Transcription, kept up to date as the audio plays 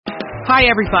Hi,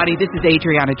 everybody. This is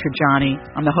Adriana Trajani.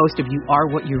 I'm the host of You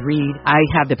Are What You Read. I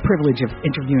have the privilege of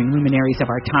interviewing luminaries of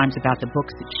our times about the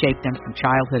books that shaped them from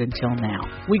childhood until now.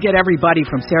 We get everybody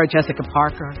from Sarah Jessica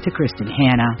Parker to Kristen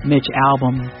Hanna, Mitch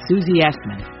Albom, Susie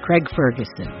Essman, Craig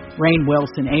Ferguson, Rainn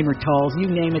Wilson, Amor Towles,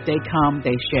 you name it, they come,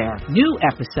 they share. New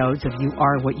episodes of You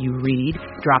Are What You Read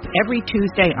drop every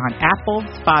Tuesday on Apple,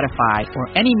 Spotify, or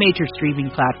any major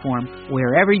streaming platform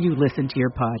wherever you listen to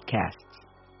your podcasts.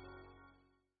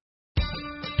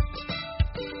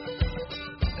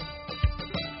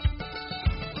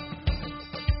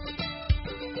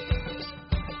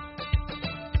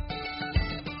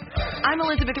 I'm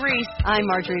Elizabeth Reese. I'm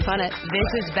Marjorie Punnett.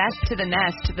 This is Best to the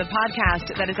Nest, the podcast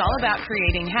that is all about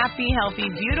creating happy, healthy,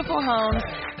 beautiful homes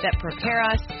that prepare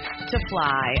us to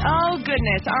fly. Oh,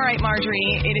 goodness. All right,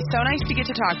 Marjorie, it is so nice to get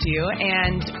to talk to you.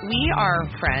 And we are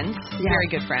friends,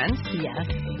 very good friends. Yes.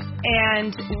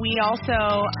 And we also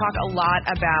talk a lot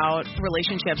about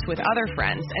relationships with other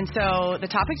friends. And so the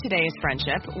topic today is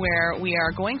friendship, where we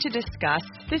are going to discuss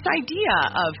this idea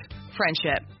of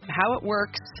friendship, how it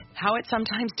works, how it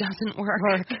sometimes doesn't work,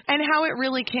 and how it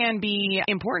really can be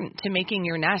important to making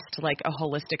your nest like a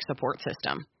holistic support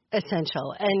system.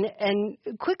 Essential. And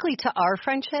quickly to our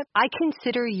friendship, I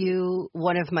consider you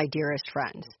one of my dearest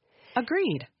friends.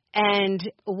 Agreed.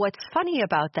 And what's funny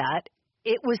about that,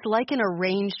 it was like an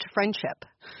arranged friendship.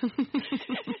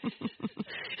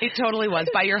 It totally was,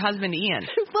 by your husband, Ian.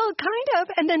 Well, kind of,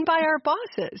 and then by our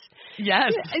bosses.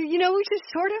 Yes. You know, which is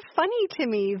sort of funny to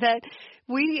me that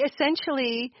we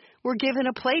essentially were given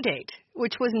a play date,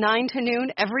 which was 9 to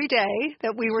noon every day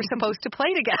that we were supposed to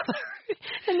play together.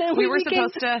 And then we were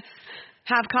supposed to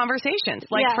have conversations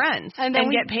like friends and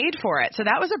get paid for it. So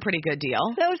that was a pretty good deal.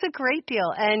 That was a great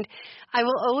deal. And I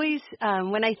will always,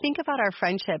 when I think about our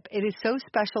friendship, it is so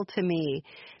special to me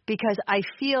because I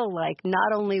feel like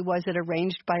not only was it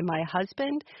arranged by my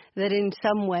husband, that in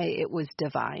some way it was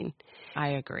divine. I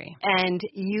agree. And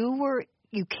you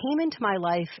came into my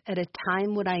life at a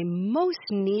time when I most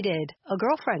needed a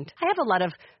girlfriend. I have a lot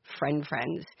of friends.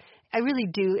 I really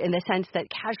do, in the sense that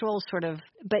casual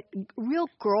but real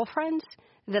girlfriends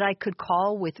that I could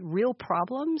call with real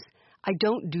problems, I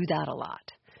don't do that a lot.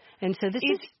 And so this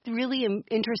is really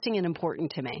interesting and important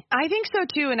to me. I think so,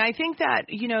 too. And I think that,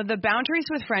 you know, the boundaries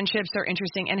with friendships are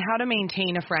interesting and how to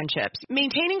maintain a friendship.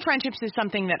 Maintaining friendships is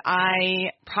something that I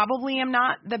probably am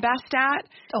not the best at.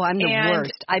 Oh, I'm the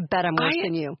worst. I bet I'm worse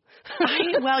than you.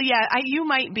 You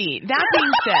might be. That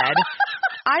being said,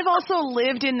 I've also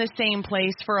lived in the same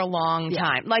place for a long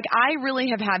time. Like, I really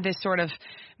have had this sort of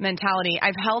mentality.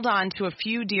 I've held on to a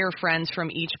few dear friends from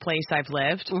each place I've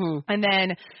lived. Mm-hmm. And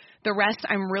then the rest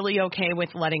I'm really okay with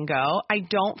letting go. I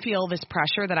don't feel this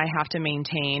pressure that I have to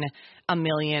maintain a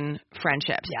million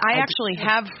friendships. Yeah, I actually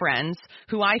have friends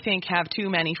who I think have too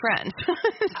many friends.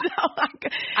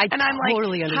 I'm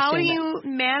totally like, how do you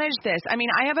manage this? I mean,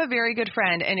 I have a very good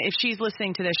friend, and if she's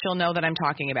listening to this, she'll know that I'm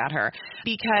talking about her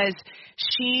because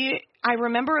I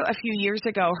remember a few years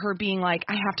ago her being like,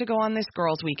 I have to go on this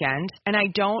girls' weekend, and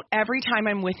every time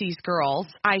I'm with these girls,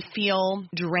 I feel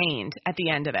drained at the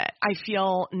end of it. I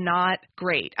feel not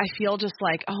great. I feel just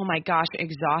like, oh my gosh,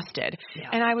 exhausted. Yeah.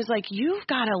 And I was like, you've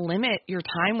got to limit your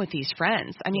time with these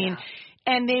friends. I mean,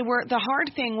 and the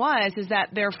hard thing is that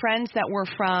they're friends that were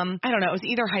from, I don't know, it was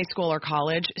either high school or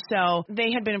college. So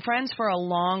they had been friends for a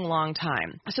long, long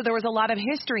time. So there was a lot of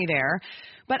history there.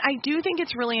 But I do think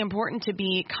it's really important to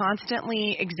be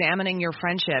constantly examining your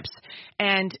friendships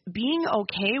and being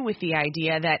okay with the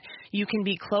idea that you can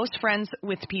be close friends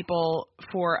with people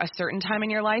for a certain time in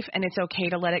your life, and it's okay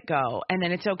to let it go, and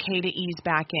then it's okay to ease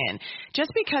back in. Just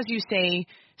because you say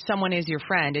someone is your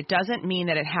friend, it doesn't mean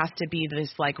that it has to be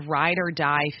this like ride or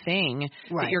die thing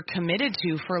that you're committed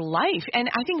to for life. And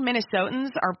I think Minnesotans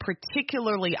are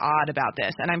particularly odd about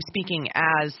this, and I'm speaking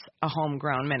as a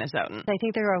homegrown Minnesotan. I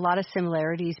think there are a lot of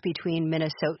similarities between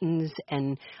Minnesotans,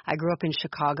 and I grew up in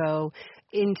Chicago,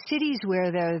 in cities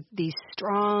where there are these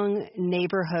strong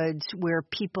neighborhoods where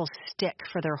people stick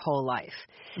for their whole life.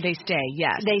 They stay,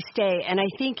 yes. They stay, and I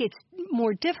think it's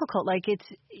more difficult. Like it's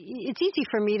easy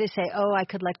for me to say, oh, I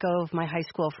could let go of my high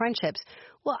school friendships.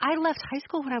 Well, I left high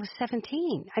school when I was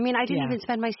 17. I mean, I didn't even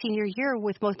spend my senior year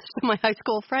with most of my high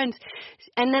school friends.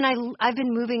 And then I've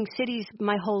been moving cities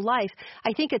my whole life.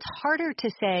 I think it's harder to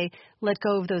say, let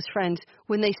go of those friends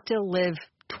when they still live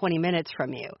 20 minutes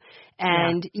from you.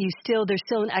 And there's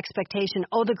still an expectation,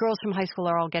 oh, the girls from high school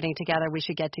are all getting together, we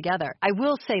should get together. I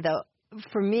will say, though,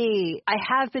 for me, I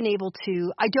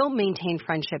don't maintain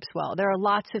friendships well. There are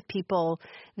lots of people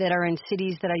that are in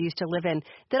cities that I used to live in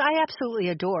that I absolutely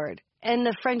adored. And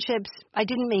the friendships, I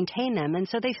didn't maintain them. And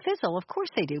so they fizzle. Of course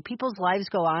they do. People's lives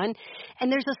go on.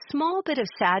 And there's a small bit of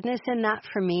sadness in that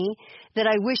for me that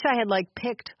I wish I had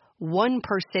picked one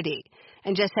per city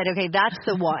and just said, okay, that's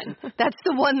the one. That's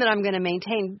the one that I'm going to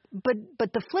maintain.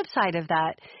 But the flip side of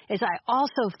that is I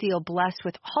also feel blessed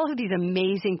with all of these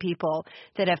amazing people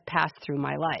that have passed through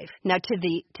my life. Now, to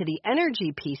the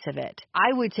energy piece of it,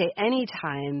 I would say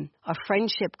anytime a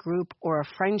friendship group or a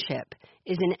friendship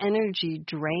is an energy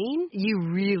drain,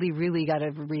 you really, really got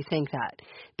to rethink that,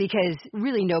 because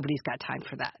really nobody's got time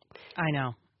for that. I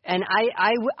know. And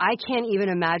I can't even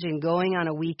imagine going on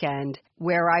a weekend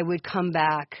where I would come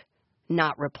back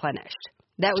not replenished.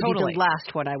 That would be the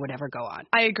last one I would ever go on.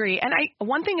 I agree. And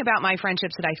one thing about my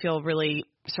friendships that I feel really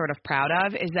sort of proud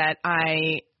of is that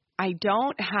I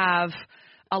don't have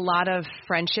a lot of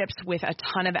friendships with a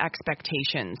ton of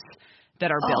expectations that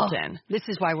are built in. This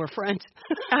is why we're friends.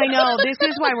 I know. This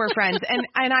is why we're friends.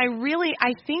 And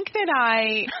I think that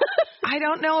I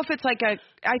don't know if it's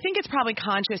I think it's probably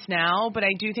conscious now, but I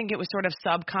do think it was sort of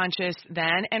subconscious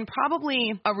then, and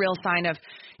probably a real sign of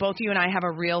both you and I have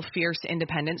a real fierce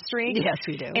independent streak. Yes,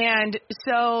 we do. And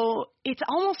so it's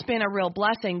almost been a real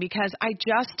blessing, because I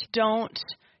just don't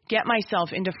get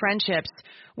myself into friendships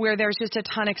where there's just a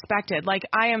ton expected.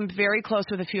 I am very close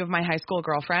with a few of my high school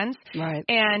girlfriends. Right.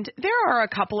 And there are a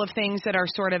couple of things that are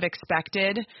sort of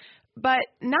expected, but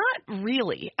not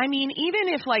really. I mean,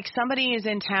 even if somebody is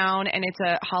in town and it's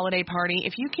a holiday party,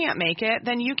 if you can't make it,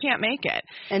 then you can't make it.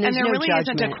 And there really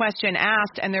judgment. isn't a question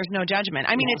asked, and there's no judgment.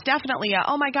 I mean, It's definitely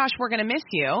oh my gosh, we're going to miss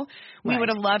you. We would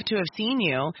have loved to have seen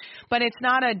you, but it's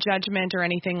not a judgment or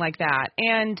anything like that.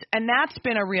 And that's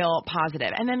been a real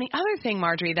positive. And then the other thing,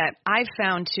 Marjorie, that I've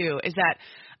found too is that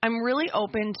I'm really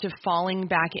open to falling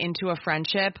back into a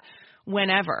friendship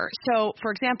whenever. So,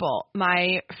 for example,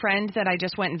 my friend that I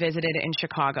just went and visited in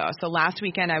Chicago. So last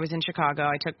weekend I was in Chicago.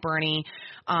 I took Bernie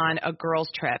on a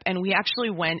girls' trip, and we actually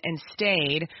went and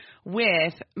stayed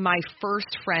with my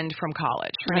first friend from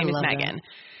college. Her name is Megan.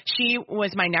 She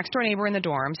was my next door neighbor in the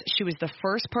dorms. She was the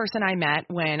first person I met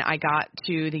when I got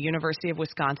to the University of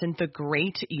Wisconsin, the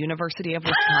great University of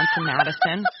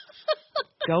Wisconsin-Madison.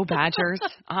 Go Badgers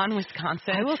on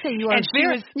Wisconsin. I will say you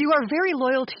are very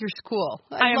loyal to your school.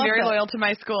 I am very loyal to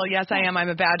my school. Yes, I am. I'm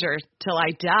a Badger till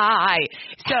I die.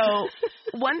 So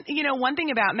one thing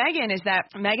about Megan is that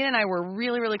Megan and I were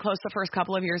really, really close the first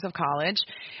couple of years of college.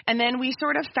 And then we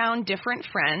sort of found different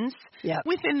friends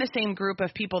within the same group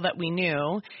of people that we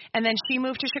knew. And then she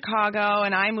moved to Chicago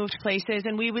and I moved places,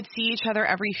 and we would see each other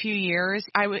every few years.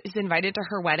 I was invited to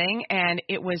her wedding, and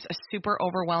it was a super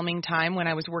overwhelming time when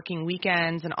I was working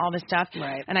weekends and all this stuff.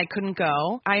 Right. And I couldn't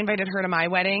go. I invited her to my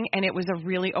wedding, and it was a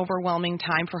really overwhelming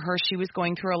time for her. She was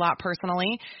going through a lot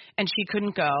personally, and she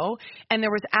couldn't go. And there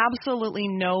was absolutely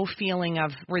no feeling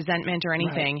of resentment or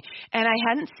anything. Right. And I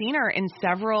hadn't seen her in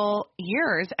several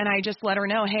years, and I just let her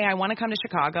know, hey, I want to come to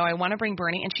Chicago. I want to bring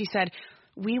Bernie. And she said,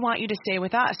 we want you to stay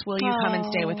with us. Will you come and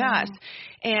stay with us?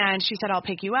 And she said, I'll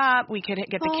pick you up. We could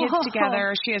get the kids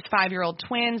together. She has 5-year-old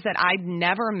twins that I'd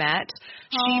never met.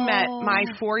 She met my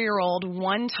 4-year-old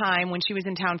one time when she was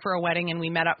in town for a wedding, and we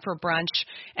met up for brunch,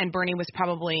 and Bernie was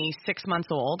probably 6 months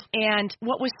old. And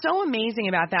what was so amazing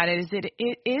about that is that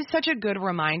it is such a good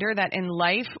reminder that in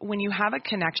life, when you have a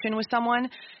connection with someone,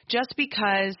 just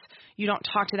because you don't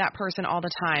talk to that person all the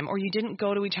time, or you didn't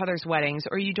go to each other's weddings,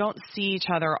 or you don't see each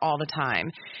other all the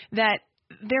time, that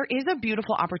there is a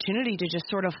beautiful opportunity to just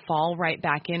sort of fall right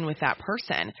back in with that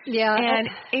person. Yeah. And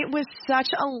it was such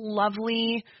a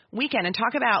lovely weekend. And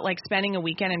talk about spending a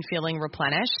weekend and feeling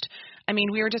replenished. I mean,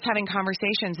 we were just having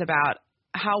conversations about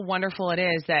how wonderful it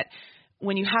is that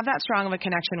when you have that strong of a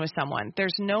connection with someone,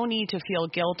 there's no need to feel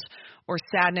guilt or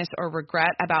sadness or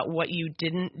regret about what you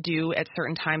didn't do at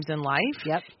certain times in life.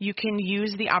 Yep. You can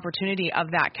use the opportunity of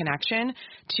that connection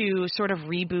to sort of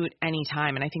reboot any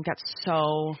time. And I think that's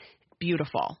so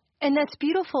beautiful. And that's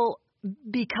beautiful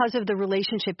because of the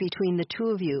relationship between the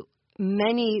two of you.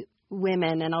 Many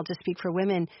women, and I'll just speak for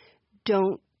women,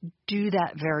 don't do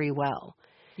that very well.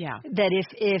 Yeah. That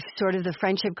if sort of the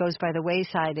friendship goes by the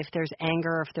wayside, if there's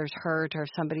anger, or if there's hurt, or if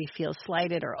somebody feels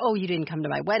slighted, or, oh, you didn't come to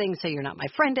my wedding, so you're not my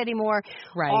friend anymore.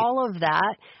 Right. All of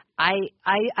that, I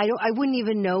wouldn't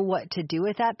even know what to do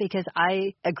with that, because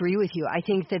I agree with you. I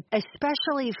think that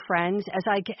especially friends, as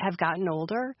I have gotten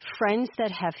older, friends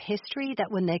that have history, that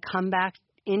when they come back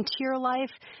into your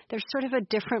life, there's sort of a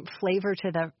different flavor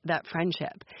to that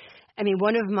friendship. I mean,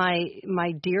 one of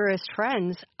my dearest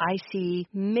friends I see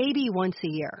maybe once a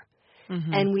year,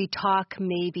 and we talk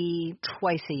maybe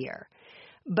twice a year.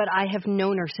 But I have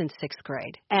known her since 6th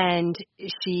grade, and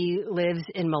she lives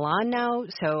in Milan now,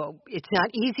 so it's not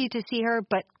easy to see her,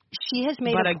 but she has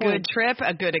made but a point. Good trip,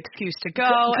 a good excuse to go,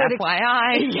 good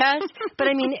FYI. Yes. But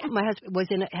I mean, my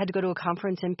husband had to go to a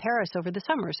conference in Paris over the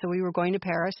summer. So we were going to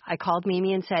Paris. I called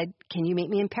Mimi and said, can you meet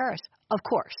me in Paris? Of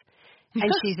course.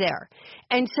 And she's there.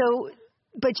 And so,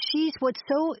 but what's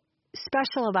so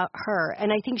special about her,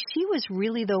 and I think she was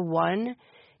really the one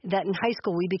that in high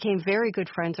school we became very good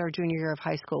friends our junior year of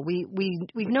high school. We've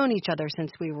known each other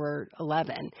since we were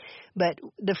 11, but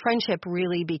the friendship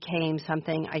really became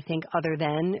something, I think, other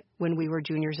than when we were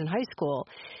juniors in high school.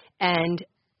 And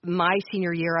my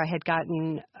senior year, I had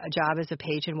gotten a job as a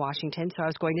page in Washington, so I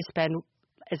was going to spend,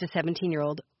 as a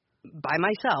 17-year-old, by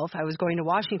myself. I was going to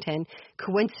Washington.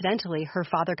 Coincidentally, her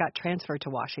father got transferred to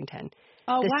Washington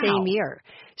same year.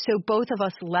 So both of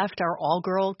us left our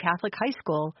all-girl Catholic high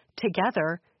school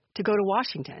together to go to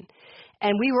Washington.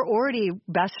 And we were already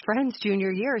best friends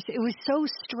junior years. It was so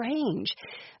strange.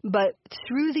 But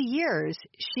through the years,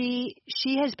 she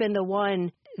has been the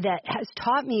one that has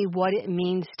taught me what it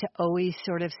means to always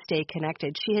sort of stay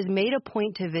connected. She has made a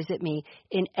point to visit me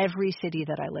in every city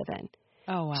that I live in.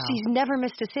 Oh, wow. She's never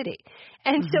missed a city.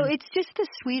 And so it's just the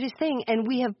sweetest thing. And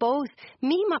we have both,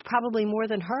 me probably more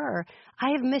than her,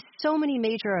 I have missed so many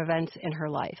major events in her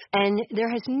life. And there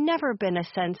has never been a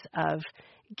sense of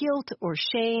guilt or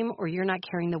shame or you're not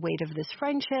carrying the weight of this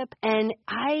friendship. And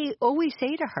I always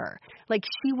say to her, like,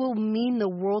 she will mean the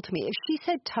world to me. If she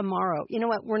said tomorrow, you know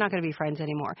what, we're not going to be friends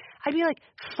anymore, I'd be like,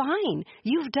 fine,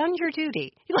 you've done your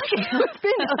duty. Like, you've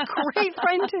been a great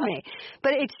friend to me.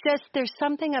 But it's just, there's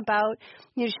something about,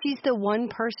 you know, she's the one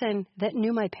person that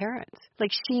knew my parents.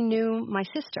 Like, she knew my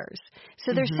sisters.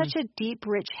 So there's such a deep,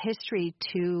 rich history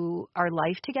to our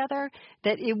life together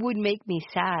that it would make me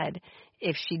sad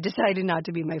if she decided not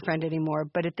to be my friend anymore.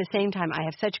 But at the same time, I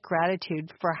have such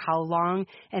gratitude for how long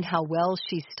and how well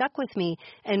she's stuck with me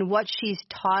and what she's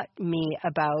taught me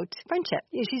about friendship.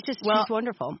 She's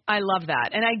wonderful. I love that.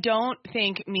 And I don't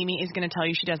think Mimi is going to tell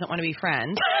you she doesn't want to be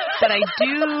friends. But I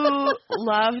do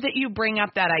love that you bring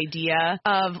up that idea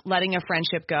of letting a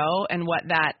friendship go and what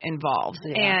that involves.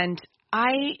 Yeah. And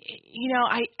I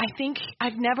think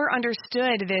I've never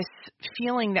understood this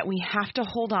feeling that we have to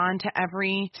hold on to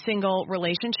every single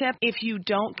relationship. If you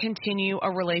don't continue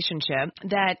a relationship,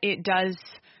 that it does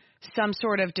some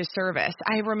sort of disservice.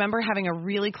 I remember having a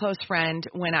really close friend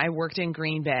when I worked in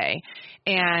Green Bay,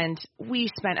 and we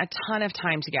spent a ton of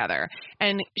time together.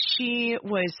 And we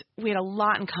had a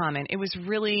lot in common. It was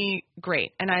really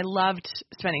great, and I loved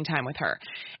spending time with her.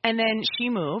 And then she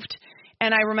moved.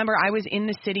 And I remember I was in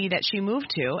the city that she moved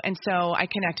to, and so I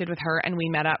connected with her, and we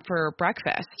met up for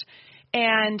breakfast.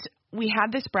 And we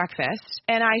had this breakfast,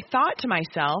 and I thought to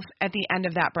myself at the end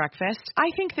of that breakfast,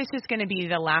 I think this is going to be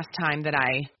the last time that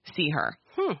I see her.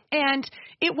 And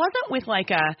it wasn't with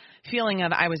like a feeling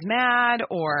of I was mad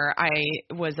or I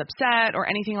was upset or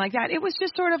anything like that. It was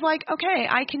just sort of like, okay,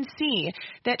 I can see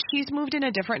that she's moved in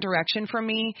a different direction from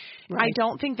me. Right. I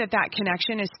don't think that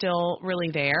connection is still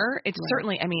really there. It's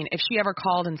certainly, I mean, if she ever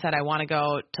called and said, I want to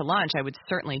go to lunch, I would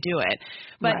certainly do it.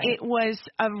 But it was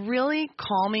a really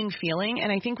calming feeling.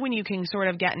 And I think when you can sort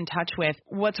of get in touch with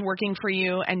what's working for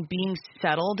you and being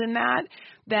settled in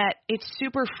that it's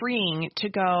super freeing to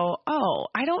go, oh,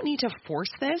 I don't need to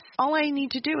force this. All I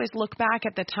need to do is look back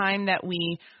at the time that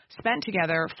we spent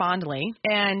together fondly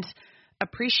and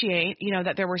appreciate,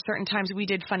 that there were certain times we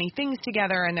did funny things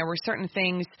together and there were certain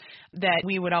things that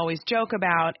we would always joke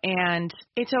about. And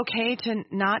it's okay to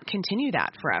not continue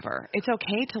that forever. It's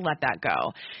okay to let that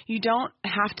go. You don't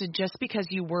have to, just because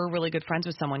you were really good friends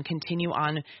with someone, continue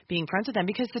on being friends with them.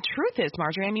 Because the truth is,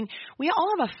 Marjorie, I mean, we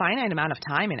all have a finite amount of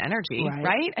time and energy,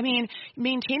 right? I mean,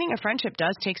 maintaining a friendship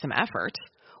does take some effort.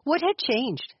 What had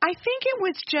changed? I think it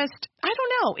was just, I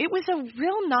don't know, it was a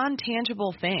real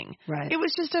non-tangible thing. Right. It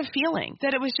was just a feeling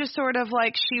that it was just sort of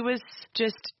like she was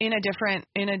just in a different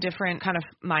kind of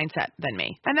mindset than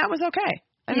me. And that was okay.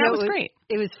 And that was great.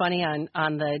 It was funny on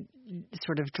the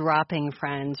sort of dropping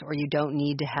friends, or you don't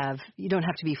have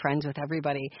to be friends with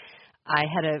everybody. I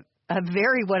had a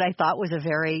very, what I thought was a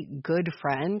very good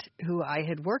friend who I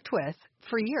had worked with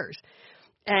for years.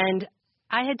 And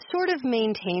I had sort of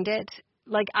maintained it.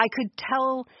 Like, I could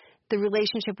tell the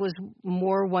relationship was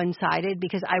more one-sided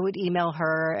because I would email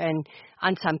her and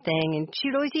on something, and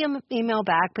she'd always email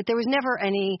back, but there was never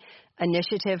any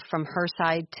initiative from her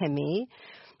side to me.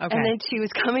 Okay. And then she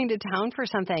was coming to town for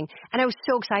something, and I was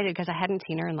so excited because I hadn't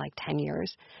seen her in like 10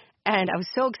 years. And I was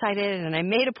so excited, and I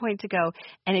made a point to go.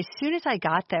 And as soon as I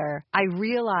got there, I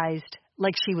realized,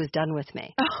 like, she was done with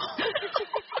me.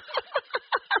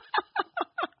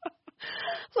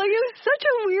 Like, it was such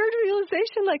a weird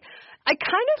realization. Like, I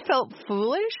kind of felt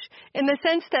foolish in the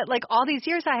sense that, like, all these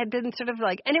years I had been sort of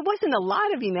like, and it wasn't a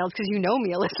lot of emails because you know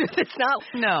me, Elizabeth. It's not.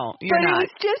 No, you're but not. But it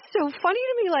was just so funny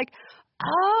to me, like,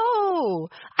 oh,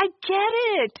 I get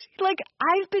it. Like,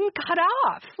 I've been cut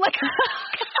off. Like,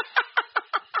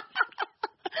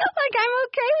 like, I'm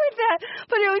okay with that.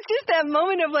 But it was just that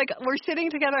moment of, like, we're sitting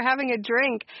together having a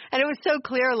drink, and it was so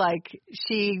clear, like,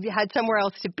 she had somewhere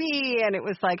else to be, and it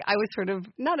was like, I was sort of,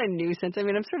 not a nuisance, I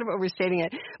mean, I'm sort of overstating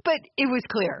it, but it was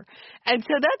clear. And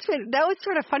so that was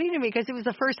sort of funny to me, because it was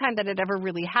the first time that it ever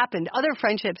really happened. Other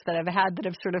friendships that I've had that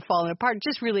have sort of fallen apart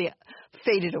just really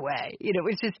faded away. You know,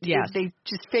 it was just, they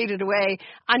just faded away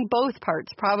on both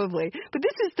parts, probably. But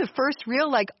this is the first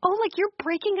real, like, oh, like, you're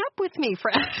breaking up with me,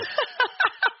 friend.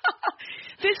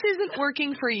 This isn't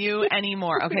working for you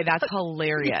anymore. Okay, that's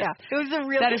hilarious. Yeah, it was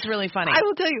that is really funny. I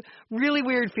will tell you, really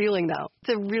weird feeling, though.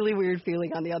 It's a really weird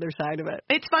feeling on the other side of it.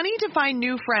 It's funny to find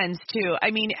new friends, too. I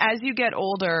mean, as you get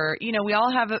older, you know, we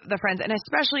all have the friends, and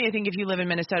especially, I think, if you live in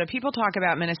Minnesota, people talk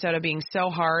about Minnesota being so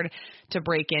hard to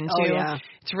break into. Oh, yeah.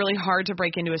 It's really hard to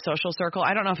break into a social circle.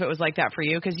 I don't know if it was like that for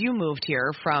you, because you moved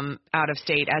here from out of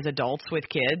state as adults with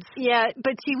kids. Yeah,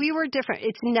 but see, we were different.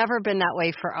 It's never been that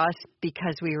way for us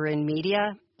because we were in media.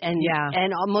 And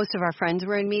most of our friends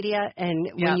were in media.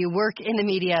 And when you work in the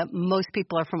media, most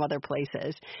people are from other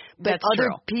places. But That's other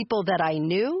true. people that I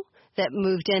knew that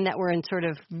moved in that were in sort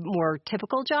of more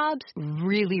typical jobs,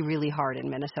 really, really hard in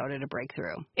Minnesota to break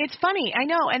through. It's funny. I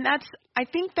know. And I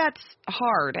think that's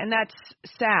hard. And that's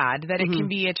sad that it can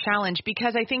be a challenge,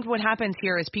 because I think what happens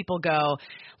here is people go,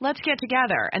 let's get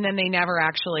together. And then they never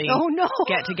actually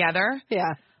get together. Yeah.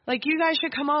 Like, you guys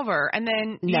should come over, and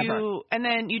then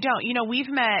you don't. You know, we've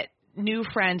met new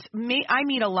friends. I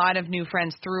meet a lot of new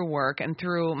friends through work and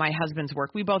through my husband's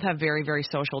work. We both have very, very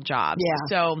social jobs. Yeah.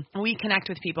 So we connect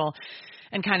with people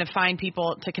and kind of find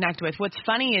people to connect with. What's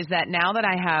funny is that now that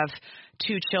I have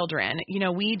 2 children, you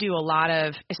know, we do a lot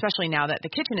of, especially now that the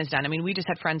kitchen is done. I mean, we just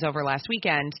had friends over last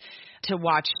weekend to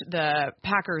watch the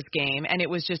Packers game, and it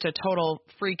was just a total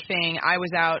freak thing. I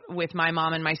was out with my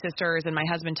mom and my sisters, and my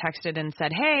husband texted and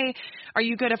said, hey, are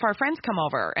you good if our friends come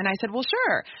over? And I said, well,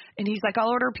 sure. And he's like, I'll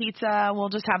order pizza. We'll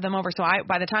just have them over. So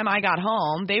by the time I got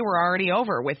home, they were already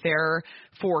over with their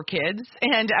 4 kids,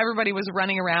 and everybody was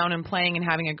running around and playing and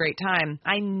having a great time.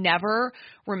 I never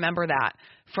remember that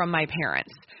from my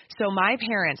parents. So my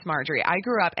parents, Marjorie, I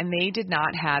grew up, and they did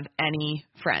not have any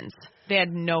friends. They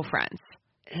had no friends.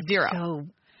 Zero. So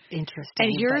interesting.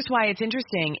 And here's why it's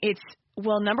interesting.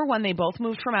 Well, number one, they both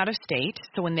moved from out of state.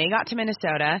 So when they got to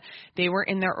Minnesota, they were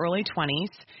in their early 20s,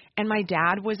 and my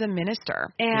dad was a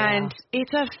minister. And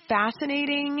it's a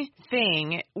fascinating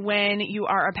thing when you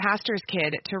are a pastor's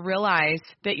kid to realize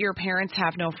that your parents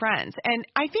have no friends. And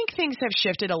I think things have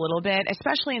shifted a little bit,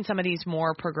 especially in some of these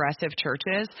more progressive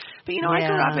churches. But, you know, I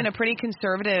grew up in a pretty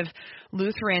conservative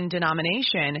Lutheran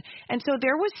denomination. And so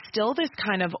there was still this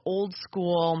kind of old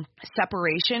school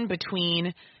separation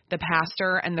between the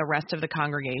pastor and the rest of the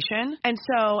congregation. And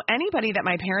so anybody that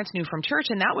my parents knew from church,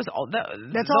 and that was all, those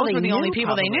were the only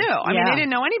people they knew. I mean, they didn't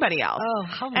know anybody else. Oh,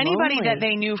 how anybody lonely. that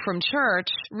they knew from church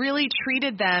really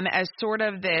treated them as sort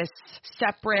of this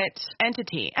separate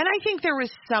entity. And I think there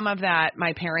was some of that.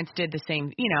 My parents did the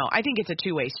same. You know, I think it's a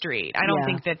two-way street. I don't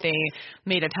think that they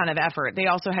made a ton of effort. They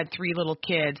also had 3 little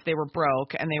kids. They were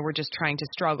broke, and they were just trying to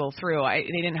struggle through.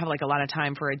 They didn't have like a lot of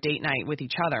time for a date night with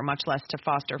each other, much less to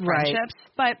foster friendships.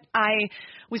 But I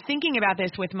was thinking about this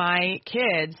with my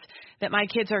kids, that my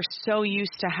kids are so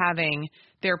used to having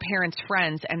their parents'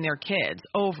 friends and their kids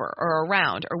over or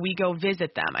around, or we go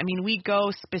visit them. I mean, we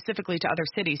go specifically to other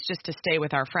cities just to stay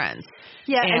with our friends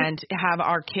and have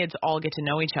our kids all get to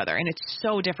know each other. And it's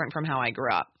so different from how I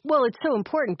grew up. Well, it's so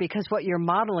important because what you're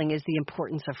modeling is the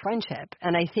importance of friendship.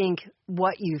 And I think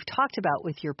what you've talked about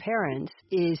with your parents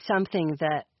is something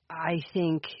that I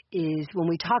think is when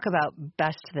we talk about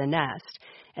best to the nest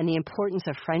and the importance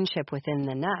of friendship within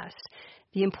the nest,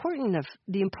 the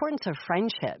importance of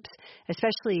friendships,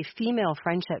 especially female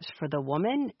friendships for the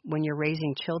woman when you're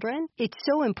raising children, it's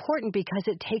so important because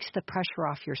it takes the pressure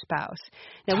off your spouse.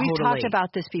 Now, we've talked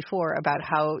about this before, about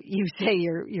how you say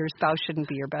your spouse shouldn't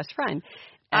be your best friend.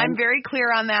 I'm very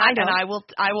clear on that, and I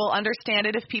will understand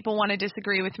it if people want to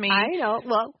disagree with me. I know.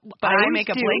 Well, but I make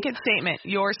a blanket statement.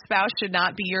 Your spouse should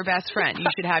not be your best friend. You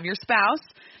should have your spouse,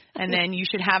 and then you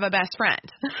should have a best friend.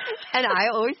 And I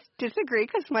always disagree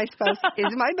because my spouse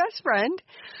is my best friend.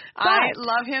 I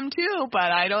love him too,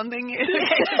 but I don't think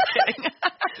it's kidding.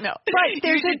 No. But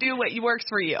you should do what works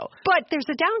for you. But there's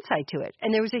a downside to it,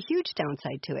 and there was a huge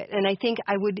downside to it. And I think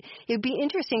it would be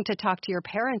interesting to talk to your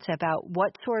parents about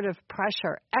what sort of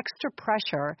pressure, extra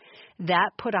pressure,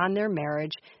 that put on their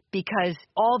marriage because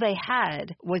all they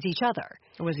had was each other.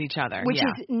 Was each other, which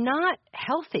is not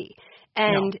healthy.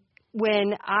 And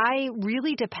when I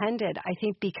really depended, I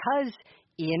think because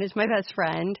Ian is my best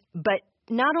friend, but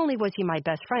not only was he my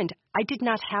best friend, I did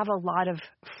not have a lot of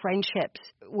friendships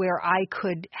where I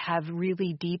could have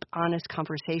really deep, honest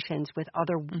conversations with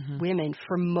other women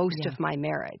for most of my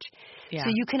marriage. Yeah.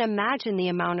 So you can imagine the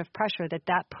amount of pressure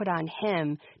that put on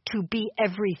him to be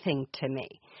everything to me.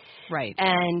 Right.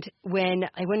 And when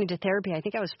I went into therapy, I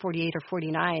think I was 48 or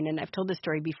 49, and I've told this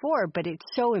story before, but it's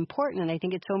so important, and I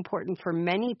think it's so important for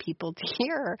many people to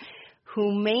hear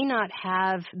who may not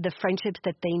have the friendships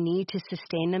that they need to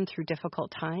sustain them through difficult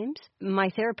times. My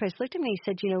therapist looked at me and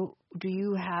said, do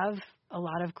you have a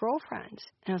lot of girlfriends?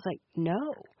 And I was like, no.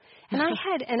 And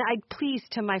I please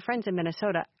to my friends in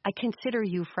Minnesota, I consider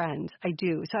you friends. I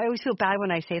do. So I always feel bad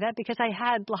when I say that because I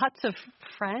had lots of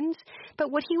friends.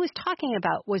 But what he was talking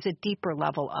about was a deeper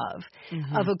level of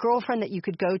a girlfriend that you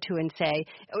could go to and say,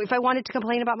 if I wanted to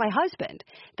complain about my husband,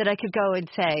 that I could go and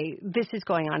say, this is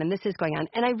going on and this is going on.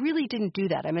 And I really didn't do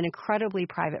that. I'm an incredibly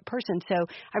private person. So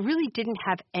I really didn't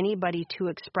have anybody to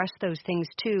express those things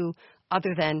to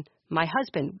other than my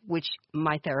husband, which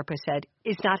my therapist said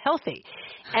is not healthy.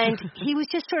 And he was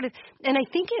just sort of, and I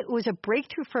think it was a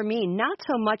breakthrough for me, not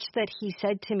so much that he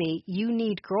said to me, you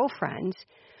need girlfriends.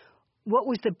 What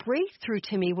was the breakthrough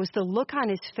to me was the look on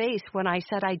his face when I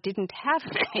said I didn't have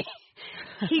any.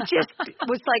 He just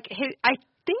was like, hey, I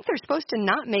think they're supposed to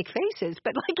not make faces,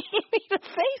 but like he made a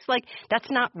face like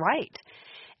that's not right.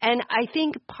 And I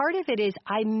think part of it is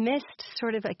I missed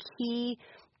sort of a key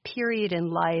period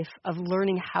in life of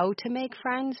learning how to make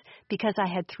friends because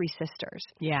I had 3 sisters.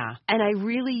 Yeah. And I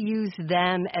really used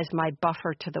them as my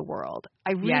buffer to the world.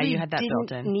 I really you had that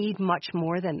built in. Need much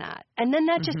more than that. And then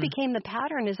that just became the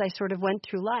pattern as I sort of went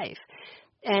through life.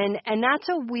 And that's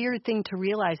a weird thing to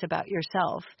realize about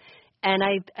yourself. And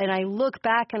I look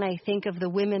back and I think of the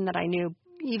women that I knew,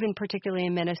 even particularly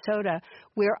in Minnesota,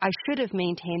 where I should have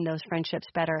maintained those friendships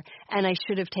better and I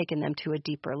should have taken them to a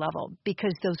deeper level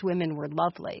because those women were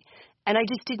lovely. And I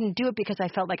just didn't do it because I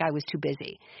felt like I was too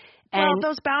busy. Well,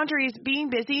 those boundaries, being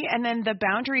busy, and then the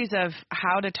boundaries of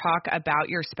how to talk about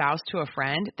your spouse to a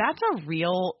friend, that's a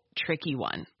real tricky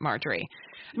one, Marjorie.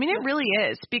 I mean, it really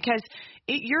is because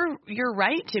you're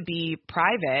right to be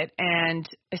private, and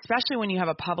especially when you have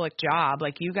a public job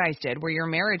like you guys did, where your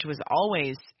marriage was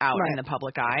always out in the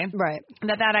public eye. Right.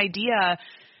 That idea,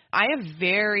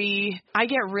 I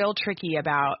get real tricky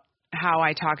about how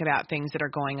I talk about things that are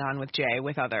going on with Jay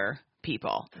with other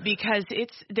people, because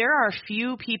there are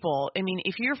few people. I mean,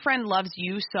 if your friend loves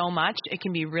you so much, it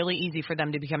can be really easy for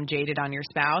them to become jaded on your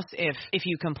spouse if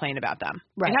you complain about them.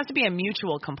 Right. It has to be a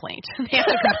mutual complaint. They have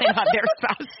to complain about their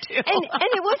spouse too. And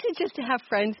it wasn't just to have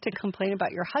friends to complain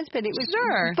about your husband. It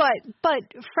was but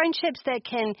friendships that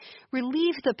can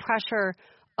relieve the pressure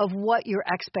of what your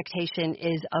expectation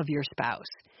is of your spouse.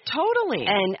 Totally.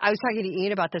 And I was talking to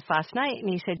Ian about this last night, and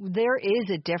he said, there is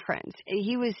a difference.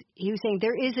 He was saying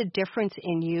there is a difference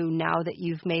in you now that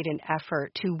you've made an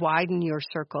effort to widen your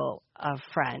circle of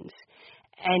friends.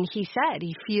 And he said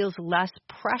he feels less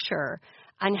pressure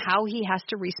on how he has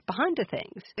to respond to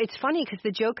things. It's funny because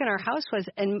the joke in our house was,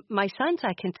 and my sons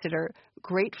I consider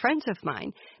great friends of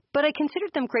mine, but I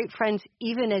considered them great friends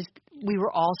even as we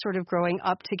were all sort of growing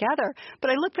up together.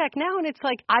 But I look back now and it's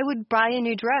like I would buy a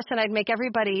new dress and I'd make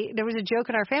everybody, there was a joke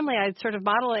in our family, I'd sort of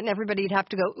model it and everybody'd have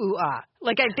to go, ooh, ah.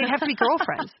 Like they'd have to be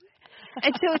girlfriends.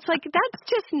 And so it's like, that's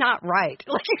just not right.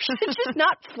 Like you should just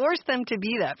not force them to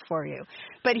be that for you.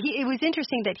 But it was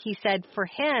interesting that he said for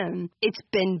him, it's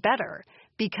been better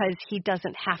because he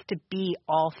doesn't have to be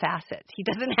all facets. He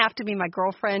doesn't have to be my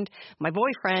girlfriend, my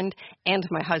boyfriend, and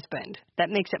my husband. That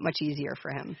makes it much easier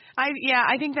for him.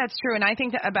 I think that's true. And I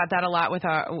think about that a lot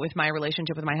with my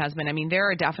relationship with my husband. I mean, there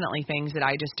are definitely things that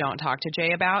I just don't talk to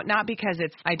Jay about, not because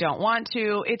I don't want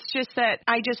to. It's just that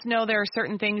I just know there are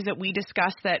certain things that we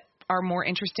discuss that are more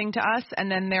interesting to us, and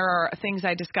then there are things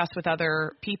I discuss with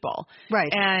other people.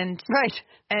 Right. And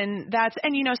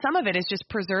some of it is just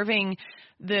preserving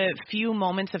the few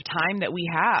moments of time that we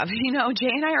have. Jay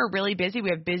and I are really busy. We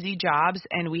have busy jobs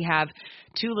and we have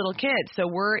 2 little kids, so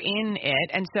we're in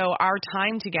it. And so our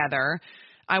time together,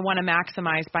 I want to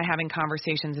maximize by having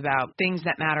conversations about things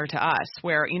that matter to us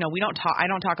where, you know, I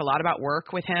don't talk a lot about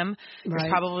work with him. There's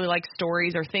probably like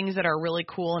stories or things that are really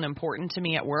cool and important to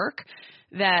me at work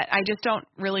that I just don't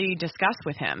really discuss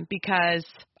with him because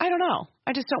I don't know.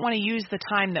 I just don't want to use the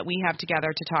time that we have together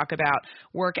to talk about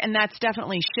work. And that's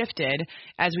definitely shifted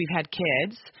as we've had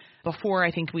kids. Before, I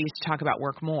think we used to talk about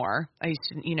work more. I used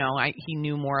to, you know, he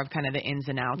knew more of kind of the ins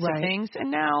and outs of things.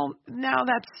 And now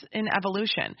that's an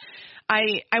evolution.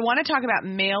 I want to talk about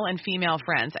male and female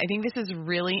friends. I think this is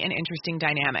really an interesting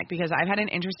dynamic because I've had an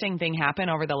interesting thing happen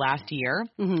over the last year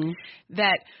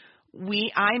that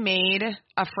I made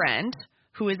a friend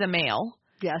who is a male.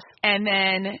 Yes. And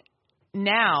then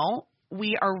now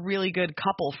we are really good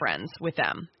couple friends with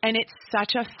them. And it's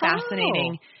such a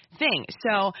fascinating thing.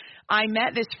 So I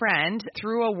met this friend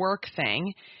through a work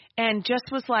thing and just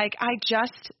was like, I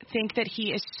just think that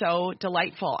he is so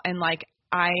delightful. And like,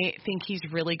 I think he's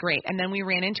really great. And then we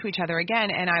ran into each other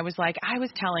again. And I was like, I was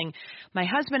telling my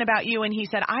husband about you. And he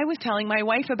said, I was telling my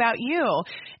wife about you.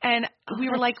 And we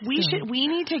were like, we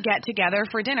need to get together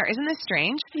for dinner. Isn't this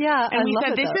strange? Yeah. And we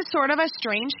said, this is sort of a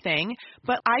strange thing,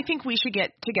 but I think we should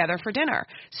get together for dinner.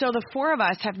 So the four of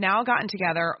us have now gotten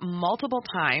together multiple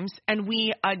times and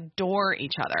we adore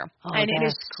each other. And it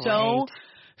is so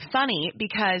funny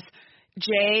because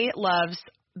Jay loves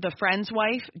the friend's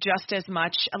wife just as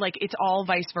much, like it's all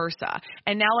vice versa.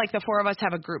 And now like the four of us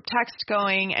have a group text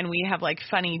going and we have like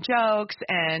funny jokes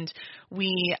and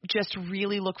we just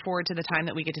really look forward to the time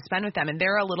that we get to spend with them. And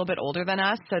they're a little bit older than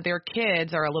us, so their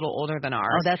kids are a little older than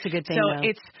ours. Oh, that's a good thing. So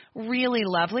it's really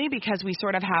lovely because we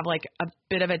sort of have like a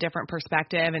bit of a different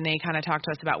perspective and they kind of talk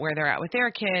to us about where they're at with their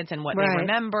kids and what they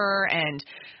remember and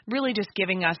really just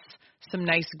giving us some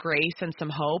nice grace and some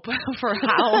hope for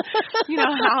how, you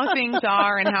know, how things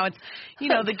are and how it's, you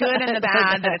know, the good and the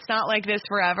bad, that it's not like this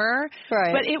forever.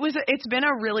 Right. But it's been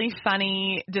a really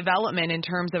funny development in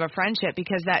terms of a friendship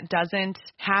because that doesn't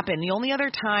happen. The only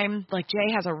other time, like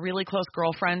Jay has a really close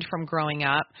girlfriend from growing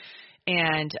up.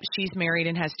 And she's married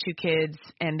and has 2 kids,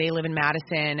 and they live in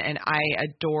Madison, and I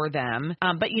adore them.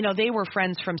 But, you know, they were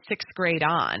friends from 6th grade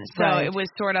on. So it was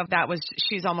sort of,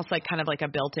 she's almost like kind of like a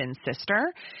built-in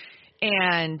sister.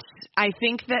 And I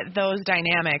think that those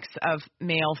dynamics of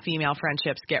male-female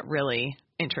friendships get really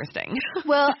interesting.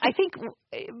 Well, I think,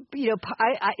 you know,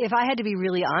 if I had to be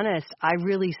really honest, I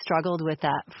really struggled with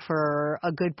that for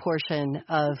a good portion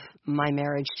of my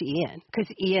marriage to Ian,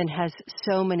 because Ian has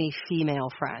so many female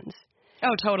friends.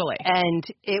 Oh, totally. And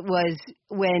it was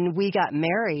when we got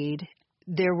married,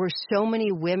 there were so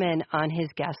many women on his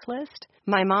guest list.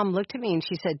 My mom looked at me and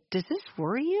she said, "Does this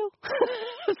worry you?"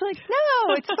 I was like,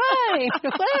 "No, it's fine,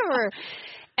 whatever."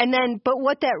 And then, but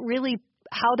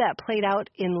how that played out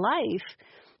in life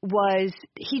was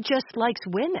he just likes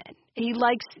women. He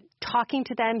likes talking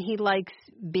to them. He likes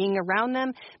being around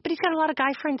them. But he's got a lot of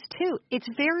guy friends, too.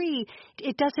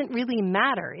 It doesn't really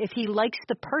matter. If he likes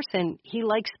the person, he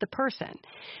likes the person.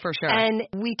 For sure. And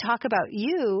we talk about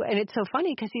you, and it's so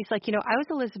funny because he's like, you know, I was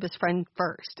Elizabeth's friend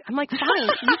first. I'm like, fine,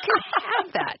 you can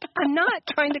have that. I'm not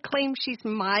trying to claim she's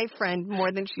my friend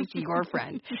more than she's your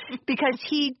friend. Because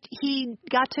he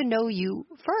got to know you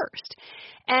first.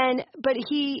 But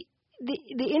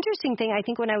the interesting thing, I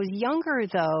think when I was younger,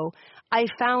 though, I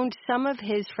found some of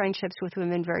his friendships with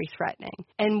women very threatening.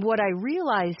 And what I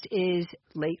realized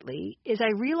lately is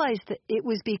that it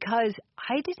was because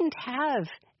I didn't have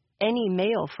any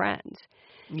male friends.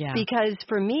 Yeah. Because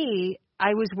for me,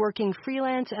 I was working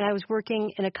freelance and I was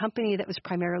working in a company that was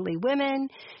primarily women.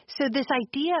 So this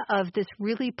idea of this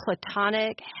really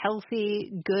platonic,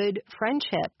 healthy, good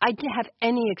friendship, I didn't have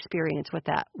any experience with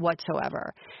that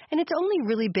whatsoever. And it's only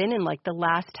really been in like the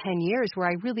last 10 years where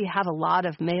I really have a lot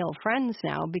of male friends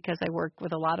now because I work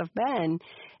with a lot of men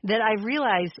that I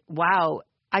realized, wow,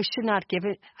 I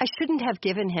shouldn't have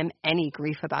given him any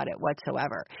grief about it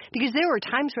whatsoever. Because there were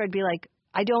times where I'd be like,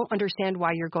 I don't understand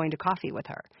why you're going to coffee with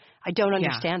her. I don't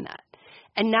understand that.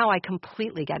 And now I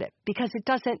completely get it because it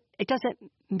doesn't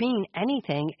mean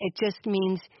anything. It just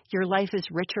means your life is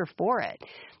richer for it.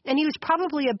 And he was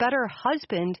probably a better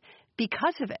husband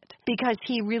because of it, because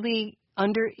he really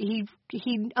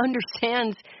he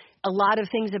understands a lot of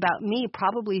things about me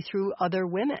probably through other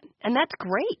women. And that's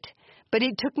great. But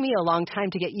it took me a long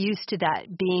time to get used to that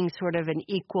being sort of an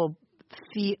equal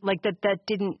like that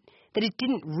it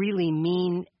didn't really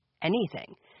mean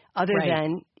anything other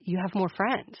than you have more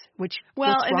friends, which well,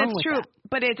 what's and wrong that's with true, that?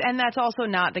 but that's also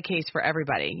not the case for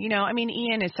everybody. I mean,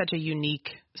 Ian is such a unique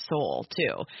soul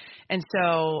too. And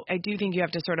so I do think you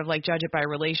have to sort of like judge it by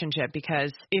relationship,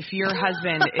 because if your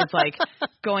husband is like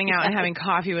going out and having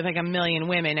coffee with like a million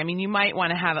women, I mean, you might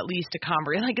want to have at least a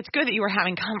conversation. Like, it's good that you were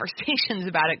having conversations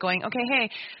about it, going, okay, hey,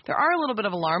 there are a little bit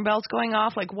of alarm bells going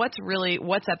off. Like, what's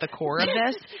at the core of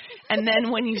this? And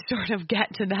then when you sort of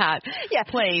get to that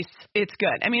place, it's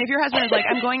good. I mean, if your husband is like,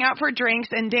 I'm going out for drinks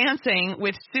and dancing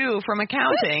with Sue from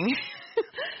accounting,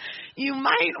 you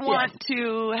might want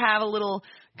to have a little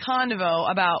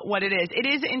convo about what it is. It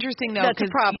is interesting, though, because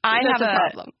That's a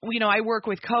problem. I work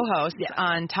with co-hosts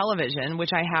on television,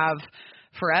 which I have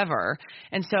forever.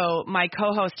 And so my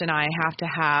co-host and I have to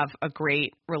have a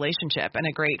great relationship and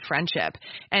a great friendship.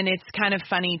 And it's kind of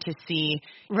funny to see.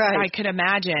 Right. I could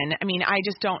imagine. I mean,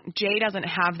 Jay doesn't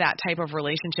have that type of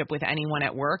relationship with anyone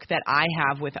at work that I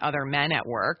have with other men at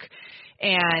work.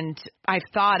 And I've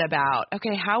thought about,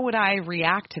 okay, how would I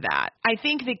react to that? I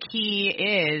think the key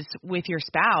is with your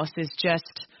spouse is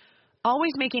just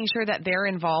always making sure that they're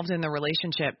involved in the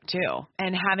relationship too,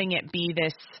 and having it be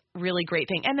this really great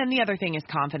thing. And then the other thing is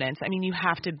confidence. I mean, you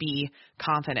have to be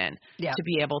confident to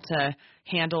be able to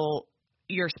handle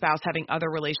your spouse having other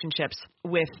relationships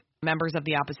with members of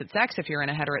the opposite sex if you're in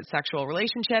a heterosexual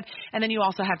relationship. And then you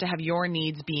also have to have your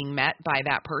needs being met by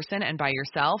that person and by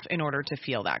yourself in order to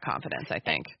feel that confidence, I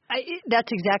think.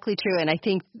 That's exactly true. And I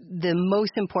think the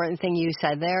most important thing you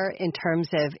said there in terms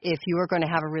of if you are going to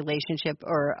have a relationship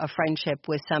or a friendship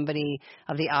with somebody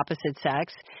of the opposite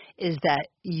sex is that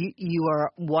you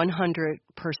are 100%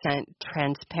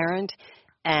 transparent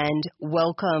and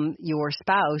welcome your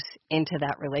spouse into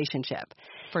that relationship.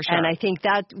 For sure. And I think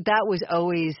that was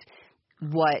always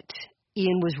what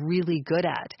Ian was really good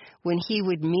at. When he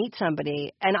would meet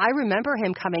somebody, and I remember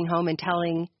him coming home and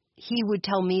he would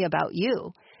tell me about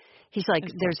you. He's like,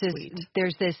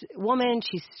 there's this woman,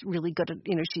 she's really good at,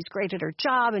 she's great at her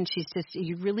job, and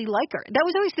you really like her. That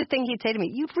was always the thing he'd say to me,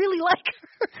 you really like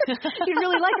her. You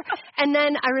really like her. And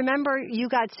then I remember you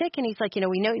got sick, and he's like, I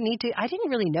didn't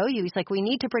really know you. He's like, we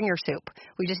need to bring her soup.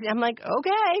 I'm like,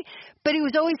 okay. But it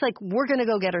was always like, we're going to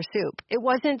go get her soup. It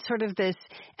wasn't sort of this,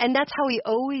 and that's how he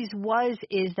always was,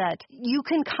 is that you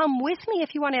can come with me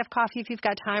if you want to have coffee, if you've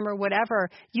got time or whatever,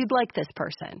 you'd like this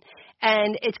person.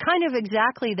 And it's kind of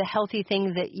exactly the healthy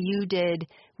thing that you did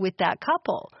with that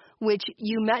couple, which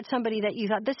you met somebody that you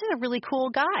thought, this is a really cool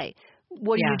guy.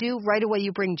 What do you do? Right away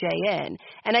you bring Jay in.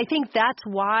 And I think that's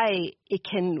why it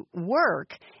can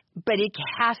work, but it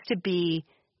has to be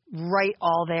right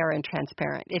all there and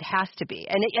transparent. It has to be.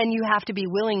 And you have to be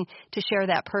willing to share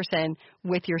that person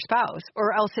with your spouse,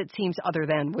 or else it seems other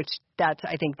than, which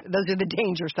I think those are the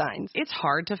danger signs. It's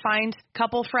hard to find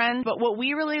couple friends, but what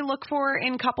we really look for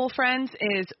in couple friends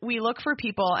is we look for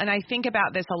people, and I think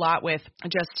about this a lot with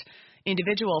just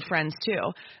individual friends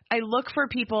too. I look for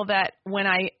people that when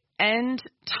I end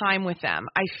time with them,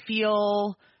 I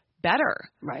feel better.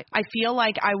 Right. I feel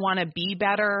like I want to be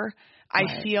better.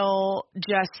 I feel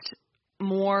just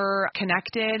more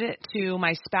connected to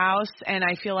my spouse, and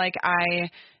I feel like I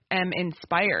am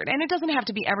inspired. And it doesn't have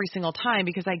to be every single time,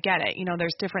 because I get it.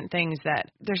 There's different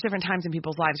times in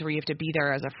people's lives where you have to be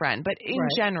there as a friend. But in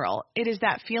general, it is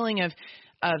that feeling of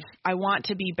I want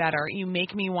to be better. You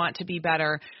make me want to be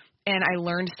better. And I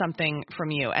learned something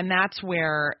from you. And that's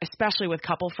where, especially with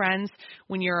couple friends,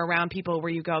 when you're around people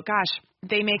where you go, gosh,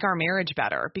 they make our marriage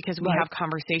better because we have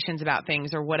conversations about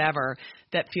things or whatever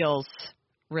that feels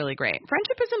really great.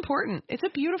 Friendship is important. It's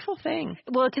a beautiful thing.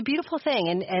 Well, it's a beautiful thing.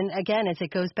 And again, as it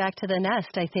goes back to the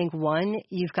nest, I think, one,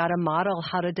 you've got to model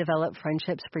how to develop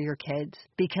friendships for your kids,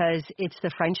 because it's the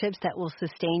friendships that will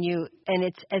sustain you. And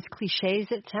it's as cliche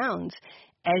as it sounds.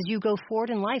 As you go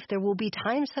forward in life, there will be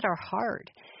times that are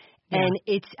hard. And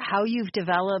it's how you've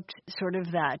developed sort of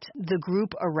the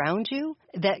group around you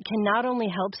that can not only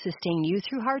help sustain you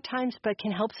through hard times, but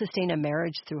can help sustain a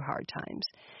marriage through hard times.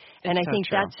 And I think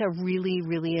that's a really,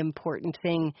 really important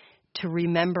thing to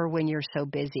remember when you're so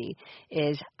busy,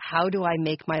 is how do I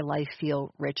make my life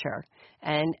feel richer?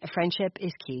 And friendship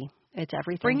is key. It's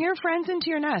everything. Bring your friends into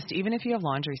your nest, even if you have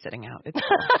laundry sitting out. It's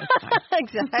fine.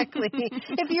 Exactly.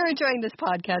 If you're enjoying this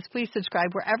podcast, please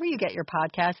subscribe wherever you get your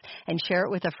podcasts and share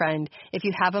it with a friend. If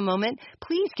you have a moment,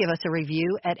 please give us a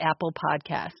review at Apple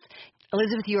Podcasts.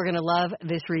 Elizabeth, you are going to love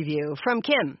this review from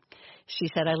Kim. She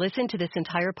said, I listened to this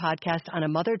entire podcast on a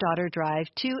mother-daughter drive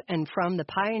to and from the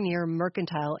Pioneer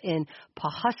Mercantile in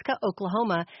Pawhuska,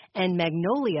 Oklahoma, and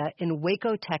Magnolia in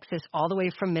Waco, Texas, all the way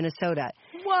from Minnesota.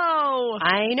 Whoa!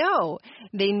 I know.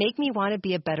 They make me want to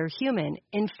be a better human.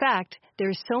 In fact,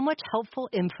 there's so much helpful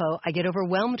info, I get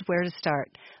overwhelmed where to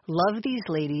start. Love these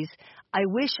ladies. I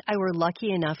wish I were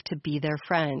lucky enough to be their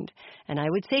friend. And I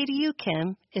would say to you,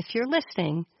 Kim, if you're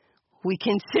listening, we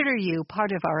consider you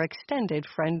part of our extended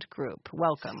friend group.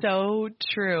 Welcome. So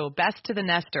true. Best to the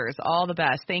nesters. All the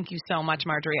best. Thank you so much,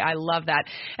 Marjorie. I love that.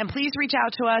 And please reach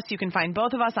out to us. You can find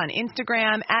both of us on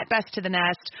Instagram at Best to the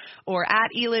Nest or at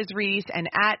Eliz Reese and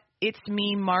at It's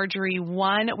Me, Marjorie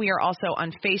 1. We are also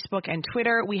on Facebook and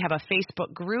Twitter. We have a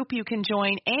Facebook group you can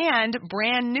join. And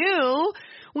brand new,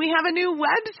 we have a new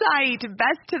website,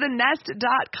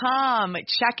 besttothenest.com.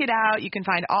 Check it out. You can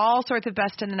find all sorts of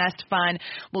Best to the Nest fun.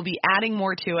 We'll be adding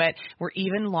more to it. We're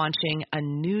even launching a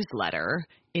newsletter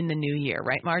in the new year,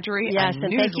 right, Marjorie? Yes, and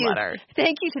newsletter.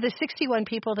 Thank you to the 61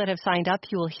 people that have signed up.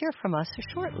 You will hear from us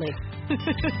shortly.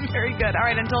 Very good. All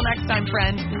right, until next time,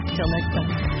 friends. Until next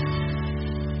time.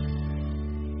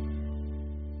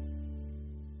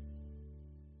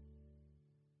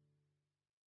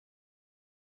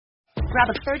 Grab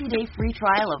a 30-day free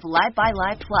trial of Live by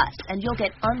Live Plus, and you'll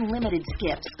get unlimited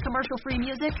skips, commercial-free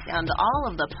music, and all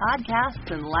of the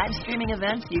podcasts and live streaming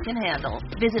events you can handle.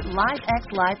 Visit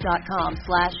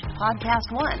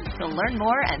livexlive.com/podcast1 to learn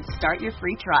more and start your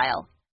free trial.